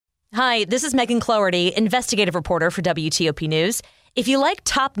Hi, this is Megan Cloherty, investigative reporter for WTOP News. If you like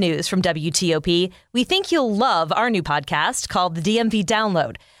top news from WTOP, we think you'll love our new podcast called The DMV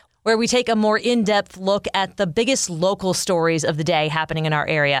Download, where we take a more in-depth look at the biggest local stories of the day happening in our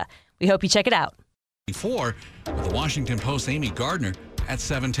area. We hope you check it out. With the Washington Post's Amy Gardner at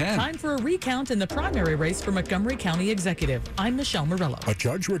 7:10. Time for a recount in the primary race for Montgomery County Executive. I'm Michelle Morello. A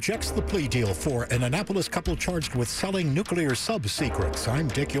judge rejects the plea deal for an Annapolis couple charged with selling nuclear sub-secrets. I'm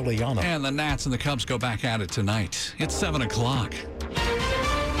Dick Iuliano. And the Nats and the Cubs go back at it tonight. It's 7 o'clock.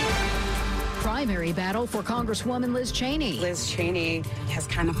 Primary battle for Congresswoman Liz Cheney. Liz Cheney has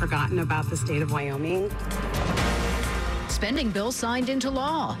kind of forgotten about the state of Wyoming. Spending bill signed into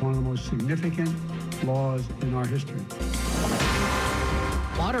law. One of the most significant laws in our history.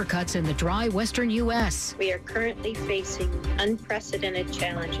 Water cuts in the dry western U.S. We are currently facing unprecedented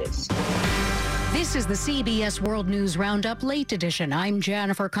challenges. This is the CBS World News Roundup Late Edition. I'm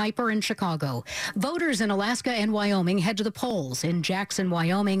Jennifer Kuiper in Chicago. Voters in Alaska and Wyoming head to the polls. In Jackson,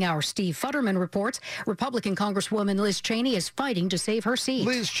 Wyoming, our Steve Futterman reports Republican Congresswoman Liz Cheney is fighting to save her seat.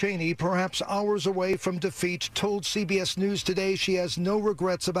 Liz Cheney, perhaps hours away from defeat, told CBS News today she has no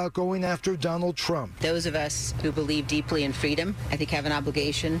regrets about going after Donald Trump. Those of us who believe deeply in freedom, I think, have an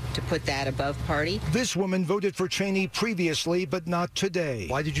obligation to put that above party. This woman voted for Cheney previously, but not today.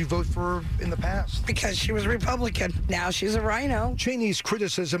 Why did you vote for her in the past? Because she was Republican. Now she's a rhino. Cheney's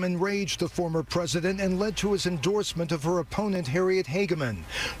criticism enraged the former president and led to his endorsement of her opponent, Harriet Hageman.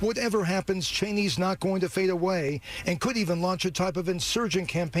 Whatever happens, Cheney's not going to fade away and could even launch a type of insurgent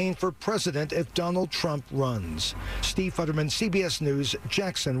campaign for president if Donald Trump runs. Steve Futterman, CBS News,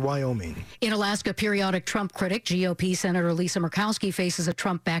 Jackson, Wyoming. In Alaska, periodic Trump critic GOP Senator Lisa Murkowski faces a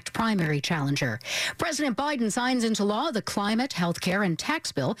Trump-backed primary challenger. President Biden signs into law the climate, health care, and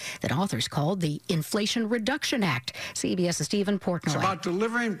tax bill that authors called the Inflation Reduction Act. CBS's Stephen Portnoy. It's about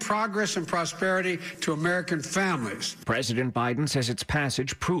delivering progress and prosperity to American families. President Biden says its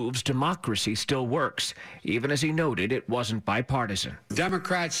passage proves democracy still works, even as he noted it wasn't bipartisan.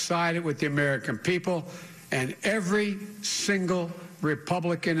 Democrats sided with the American people, and every single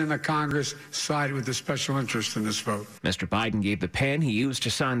Republican in the Congress sided with the special interest in this vote. Mr. Biden gave the pen he used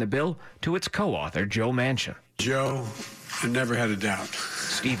to sign the bill to its co-author, Joe Manchin. Joe, I never had a doubt.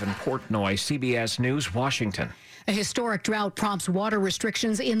 Stephen Portnoy, CBS News, Washington. A historic drought prompts water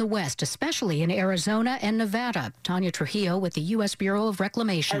restrictions in the West, especially in Arizona and Nevada. Tanya Trujillo with the U.S. Bureau of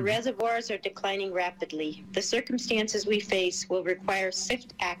Reclamation. Our reservoirs are declining rapidly. The circumstances we face will require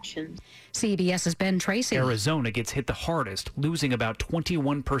swift action. CBS's Ben Tracy. Arizona gets hit the hardest, losing about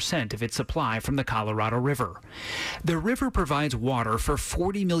 21% of its supply from the Colorado River. The river provides water for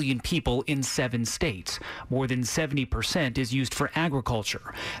 40 million people in 7 states. More than 70% is used for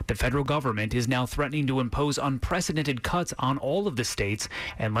agriculture. The federal government is now threatening to impose unprecedented cuts on all of the states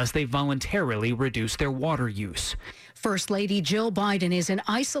unless they voluntarily reduce their water use. First Lady Jill Biden is in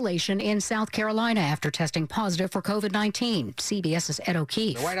isolation in South Carolina after testing positive for COVID-19. CBS's Ed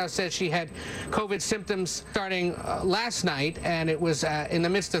O'Keefe. The White House says she had COVID symptoms starting last night, and it was in the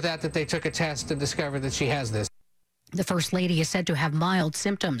midst of that they took a test to discover that she has this. The First Lady is said to have mild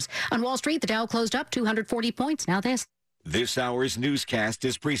symptoms. On Wall Street, the Dow closed up 240 points. Now this. This hour's newscast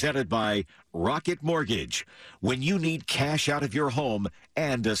is presented by Rocket Mortgage. When you need cash out of your home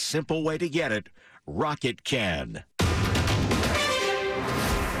and a simple way to get it, Rocket can.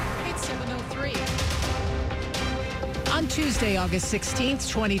 It's 7:03. On Tuesday, August 16th,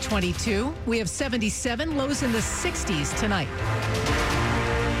 2022, we have 77, lows in the 60s tonight.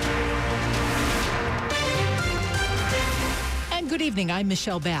 Good evening. I'm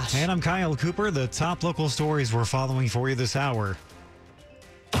Michelle Bash. And I'm Kyle Cooper. The top local stories we're following for you this hour.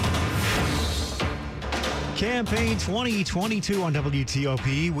 Campaign 2022 on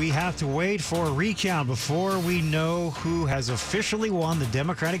WTOP. We have to wait for a recount before we know who has officially won the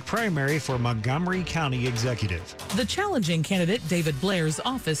Democratic primary for Montgomery County Executive. The challenging candidate, David Blair's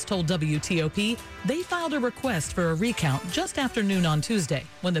office, told WTOP they filed a request for a recount just after noon on Tuesday.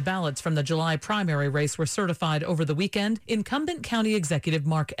 When the ballots from the July primary race were certified over the weekend, incumbent county executive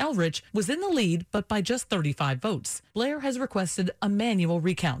Mark Elrich was in the lead, but by just 35 votes. Blair has requested a manual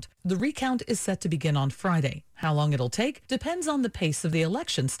recount. The recount is set to begin on Friday. How long it'll take depends on the pace of the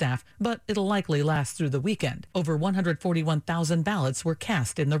election staff, but it'll likely last through the weekend. Over 141,000 ballots were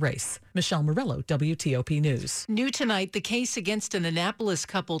cast in the race. Michelle Morello, WTOP News. New tonight, the case against an Annapolis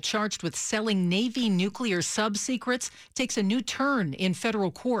couple charged with selling Navy nuclear sub-secrets takes a new turn in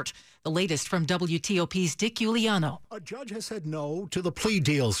federal court. The latest from WTOP's Dick Iuliano. A judge has said no to the plea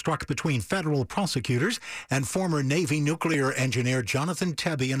deal struck between federal prosecutors and former Navy nuclear engineer Jonathan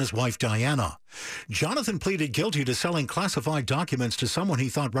Tebbe and his wife Diana. Jonathan pleaded pled guilty to selling classified documents to someone he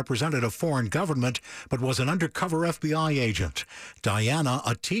thought represented a foreign government, but was an undercover FBI agent. Diana,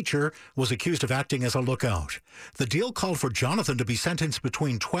 a teacher, was accused of acting as a lookout. The deal called for Jonathan to be sentenced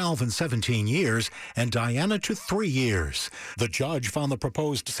between 12 and 17 years and Diana to 3 years. The judge found the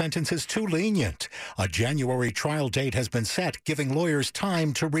proposed sentences too lenient. A January trial date has been set, giving lawyers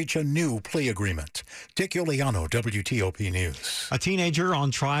time to reach a new plea agreement. Dick Iuliano, WTOP News. A teenager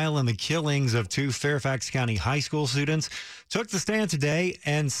on trial in the killings of 2 Fairfax County high school students took the stand today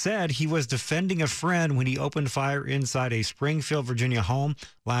and said he was defending a friend when he opened fire inside a Springfield, Virginia home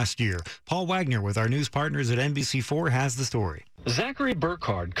last year. Paul Wagner with our news partners at NBC4 has the story. Zachary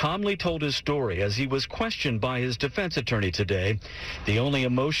Burkhardt calmly told his story as he was questioned by his defense attorney today. The only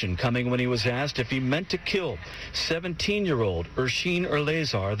emotion coming when he was asked if he meant to kill 17-year-old Ershine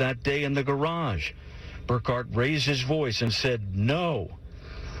Erlazar that day in the garage. Burkhardt raised his voice and said no.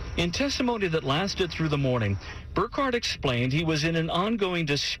 In testimony that lasted through the morning, Burkhardt explained he was in an ongoing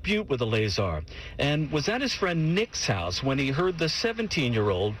dispute with Erlazar and was at his friend Nick's house when he heard the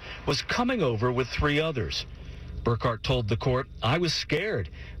 17-year-old was coming over with 3 others. Burkhardt told the court, "I was scared.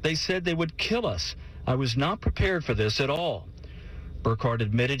 They said they would kill us. I was not prepared for this at all." Burkhardt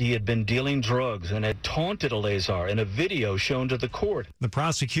admitted he had been dealing drugs and had taunted Erlazar in a video shown to the court. The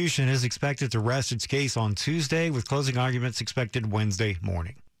prosecution is expected to rest its case on Tuesday, with closing arguments expected Wednesday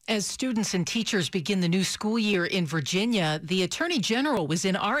morning. As students and teachers begin the new school year in Virginia, the Attorney General was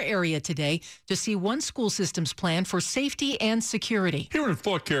in our area today to see one school system's plan for safety and security. Here in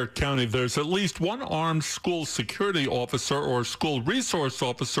Fauquier County, there's at least one armed school security officer or school resource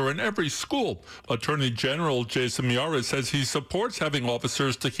officer in every school. Attorney General Jason Miyares says he supports having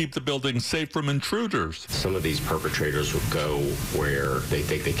officers to keep the building safe from intruders. Some of these perpetrators will go where they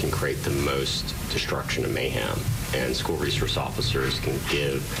think they can create the most destruction and mayhem, and school resource officers can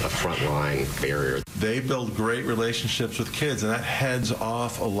give a frontline barrier. They build great relationships with kids, and that heads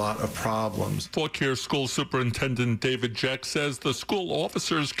off a lot of problems. Fauquier School Superintendent David Jeck says the school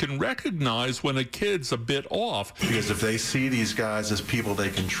officers can recognize when a kid's a bit off. Because if they see these guys as people they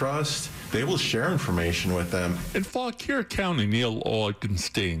can trust, they will share information with them. In Fauquier County, Neil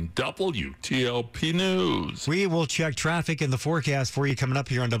Augenstein, WTOP News. We will check traffic in the forecast for you coming up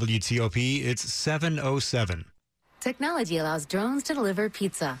here on WTOP. It's 7:07. Technology allows drones to deliver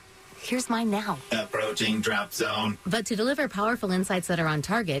pizza. Here's mine now. Approaching drop zone. But to deliver powerful insights that are on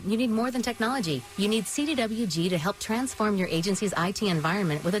target, you need more than technology. You need CDWG to help transform your agency's IT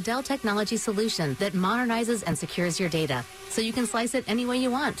environment with a Dell technology solution that modernizes and secures your data, so you can slice it any way you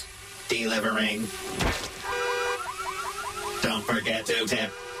want. Delivering. Don't forget to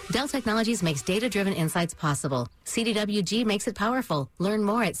tip. Dell Technologies makes data-driven insights possible. CDWG makes it powerful. Learn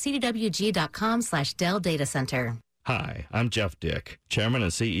more at cdwg.com/Dell Data Center. Hi, I'm Jeff Dick, Chairman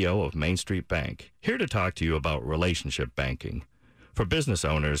and CEO of Main Street Bank, here to talk to you about relationship banking. For business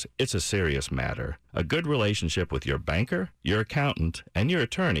owners, it's a serious matter. A good relationship with your banker, your accountant, and your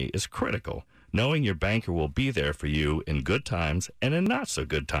attorney is critical. Knowing your banker will be there for you in good times and in not so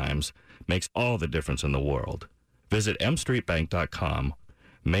good times makes all the difference in the world. Visit mstreetbank.com.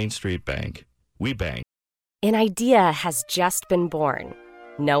 Main Street Bank. We bank. An idea has just been born.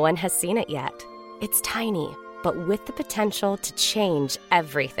 No one has seen it yet. It's tiny, but with the potential to change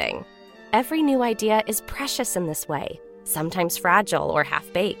everything. Every new idea is precious in this way, sometimes fragile or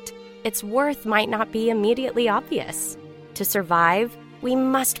half-baked. Its worth might not be immediately obvious. To survive, we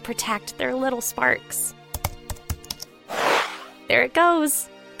must protect their little sparks. There it goes.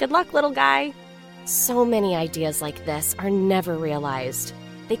 Good luck, little guy. So many ideas like this are never realized.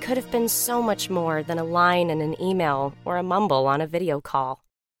 They could have been so much more than a line in an email or a mumble on a video call.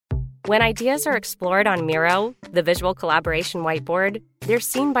 When ideas are explored on Miro, the visual collaboration whiteboard, they're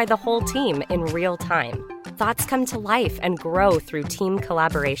seen by the whole team in real time. Thoughts come to life and grow through team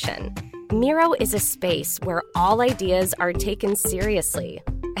collaboration. Miro is a space where all ideas are taken seriously,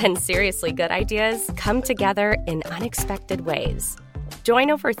 and seriously good ideas come together in unexpected ways. Join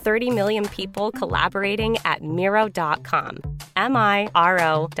over 30 million people collaborating at Miro.com.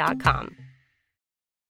 MIRO.com.